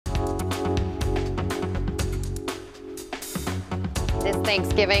This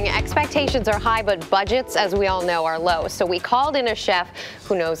Thanksgiving, expectations are high, but budgets, as we all know, are low. So we called in a chef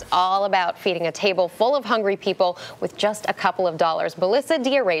who knows all about feeding a table full of hungry people with just a couple of dollars. Melissa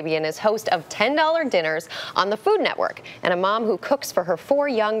D'Arabian is host of $10 Dinners on the Food Network and a mom who cooks for her 4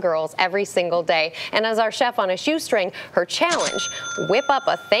 young girls every single day. And as our chef on a shoestring, her challenge, whip up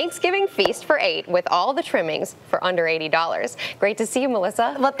a Thanksgiving feast for 8 with all the trimmings for under $80. Great to see you,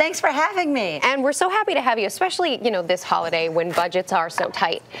 Melissa. Well, thanks for having me. And we're so happy to have you, especially, you know, this holiday when budgets are so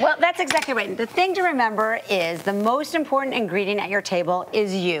tight. Well, that's exactly right. The thing to remember is the most important ingredient at your table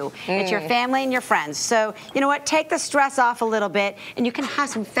is you. It's your family and your friends. So, you know what? Take the stress off a little bit, and you can have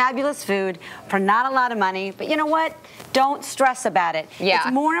some fabulous food for not a lot of money. But you know what? Don't stress about it. Yeah.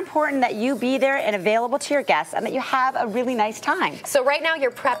 It's more important that you be there and available to your guests and that you have a really nice time. So right now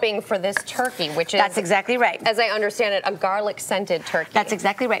you're prepping for this turkey, which is... That's exactly right. As I understand it, a garlic-scented turkey. That's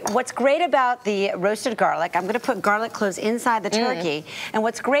exactly right. What's great about the roasted garlic, I'm going to put garlic cloves inside the turkey, and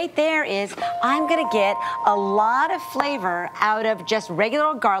what's great there is I'm going to get a lot of flavor out of just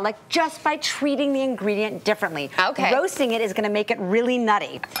regular garlic just by treating the ingredient differently. Okay. Roasting it is going to make it really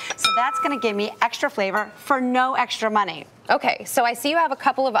nutty. So that's going to give me extra flavor for no extra money. Okay, so I see you have a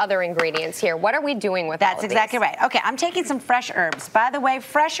couple of other ingredients here. What are we doing with all of That's exactly these? right. Okay, I'm taking some fresh herbs. By the way,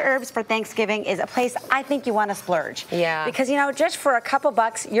 fresh herbs for Thanksgiving is a place I think you want to splurge. Yeah. Because, you know, just for a couple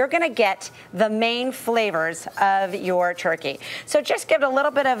bucks, you're going to get the main flavors of your turkey. So just give it a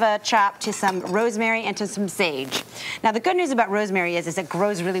little bit of a chop to some rosemary and to some sage. Now, the good news about rosemary is it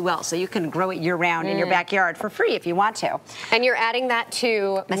grows really well, so you can grow it year-round in your backyard for free if you want to. And you're adding that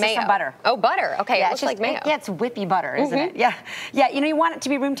to This mayo. is some butter. Oh, butter. Okay, Yeah, it looks like mayo. Yeah, it's whippy butter, isn't it? Yeah. Yeah, you know, you want it to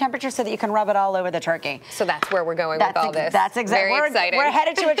be room temperature so that you can rub it all over the turkey. So that's where we're going with all this. That's exactly. Very exciting. We're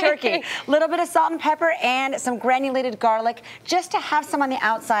headed to a turkey. A little bit of salt and pepper and some granulated garlic just to have some on the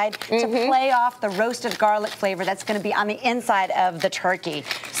outside to play off the roasted garlic flavor that's going to be on the inside of the turkey.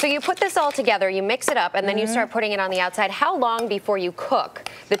 So you put this all together, you mix it up, and then you start putting it on the outside. How long before you cook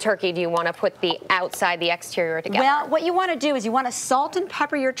the turkey do you want to put the outside, the exterior together? Well, what you want to do is you want to salt and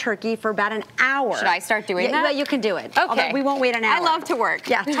pepper your turkey for about an hour. Should I start doing that? Well, you can do it. Okay. Although we won't wait an hour. I love to work.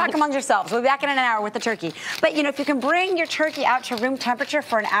 Yeah, talk among yourselves. We'll be back in an hour with the turkey. But, you know, if you can bring your turkey out to room temperature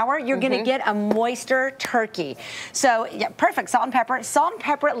for an hour, you're going to get a moister turkey. So, yeah, perfect. Salt and pepper. Salt and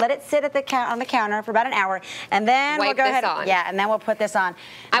pepper it. Let it sit at on the counter for about an hour, and then we'll go ahead. Yeah, and then we'll put this on.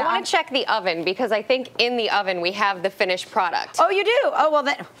 I want to check the oven because I think in the oven we have the finished product. Oh, you do? Oh,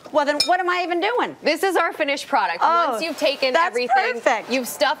 well then what am I even doing? This is our finished product. Oh, once you've taken that's everything, perfect. you've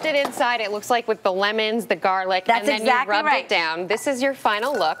stuffed it inside. It looks like with the lemons, the garlic, That's and then exactly you rubbed right. it down. This is your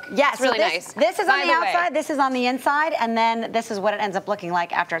final look. Yeah, it's really nice. This is By on the way- outside, this is on the inside, and then this is what it ends up looking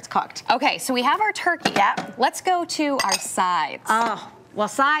like after it's cooked. Okay, so we have our turkey. Yep. Let's go to our sides. Oh. Well,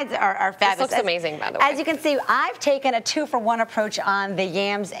 sides are fabulous. This looks amazing, by the way. As you can see, I've taken a 2-for-1 approach on the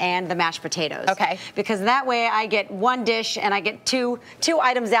yams and the mashed potatoes. Okay. Because that way I get one dish and I get two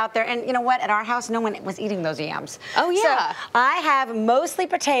items out there. And you know what? At our house, no one was eating those yams. Oh, yeah. So I have mostly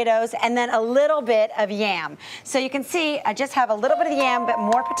potatoes and then a little bit of yam. So you can see I just have a little bit of yam, but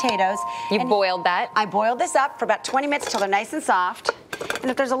more potatoes. You boiled that? I boiled this up for about 20 minutes till they're nice and soft.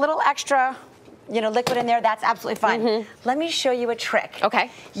 And if there's a little extra, you know, liquid in there, that's absolutely fine. Let me show you a trick. Okay.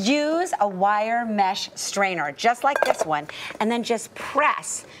 Use a wire mesh strainer, just like this one, and then just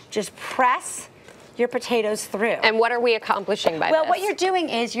press your potatoes through. And what are we accomplishing by this? Well, what you're doing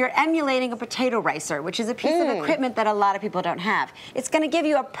is you're emulating a potato ricer, which is a piece of equipment that a lot of people don't have. It's going to give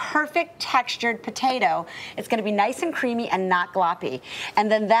you a perfect textured potato. It's going to be nice and creamy and not gloppy. And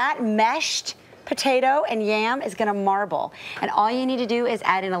then that meshed potato and yam is going to marble, and all you need to do is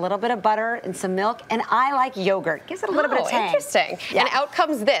add in a little bit of butter and some milk, and I like yogurt. Gives it a little bit of tang. Interesting. Yeah. And out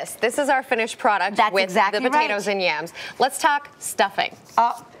comes this. This is our finished product with exactly the potatoes and yams. Let's talk stuffing.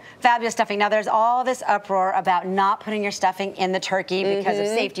 Oh, fabulous stuffing. Now, there's all this uproar about not putting your stuffing in the turkey because of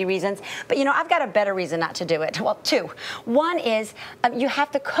safety reasons. But, you know, I've got a better reason not to do it. Well, 2. One is you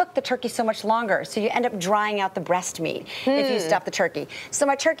have to cook the turkey so much longer, so you end up drying out the breast meat if you stuff the turkey. So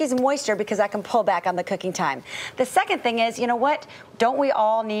my turkey's moister because I can pull back on the cooking time. The second thing is, you know what? Don't we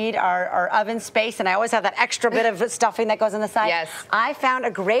all need our oven space? And I always have that extra bit of stuffing that goes on the side. Yes. I found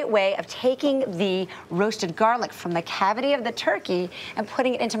a great way of taking the roasted garlic from the cavity of the turkey and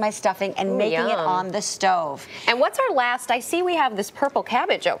putting it into my my stuffing and making it on the stove. And what's our last? I see we have this purple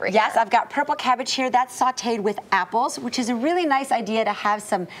cabbage over here. Yes, I've got purple cabbage here. That's sautéed with apples, which is a really nice idea to have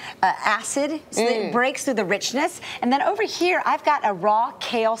some acid so that it breaks through the richness. And then over here, I've got a raw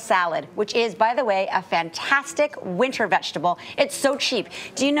kale salad, which is, by the way, a fantastic winter vegetable. It's so cheap.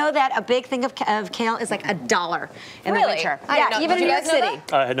 Do you know that a big thing of kale is like $1 in the winter? Yeah, even in New York City.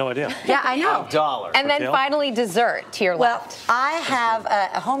 I had no idea. Yeah, I know. $1. And then finally, dessert to your left. Well, I have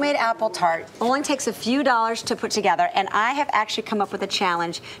a homemade apple tart. Only takes a few dollars to put together, and I have actually come up with a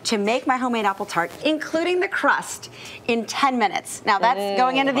challenge to make my homemade apple tart, including the crust, in 10 minutes. Now, that's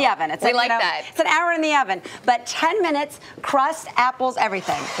going into the oven. It's We like that. It's an hour in the oven, but 10 minutes, crust, apples,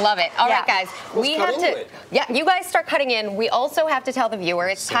 everything. Love it. All right, guys. We cut have into to. it. Yeah, you guys start cutting in. We also have to tell the viewer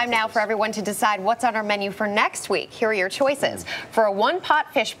it's time now for everyone to decide what's on our menu for next week. Here are your choices. For a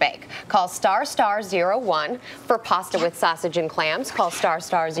one-pot fish bake, call **01. For pasta with sausage and clams, call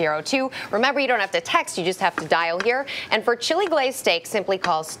 **02. Remember, you don't have to text, you just have to dial here. And for chili glazed steak, simply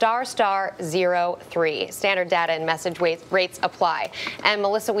call *03. Standard data and message rates apply. And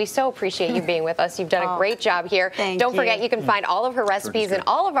Melissa, we so appreciate you being with us. You've done a great job here. Don't forget, you can find all of her recipes and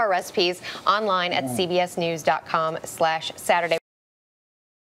all of our recipes online at cbsnews.com/Saturday.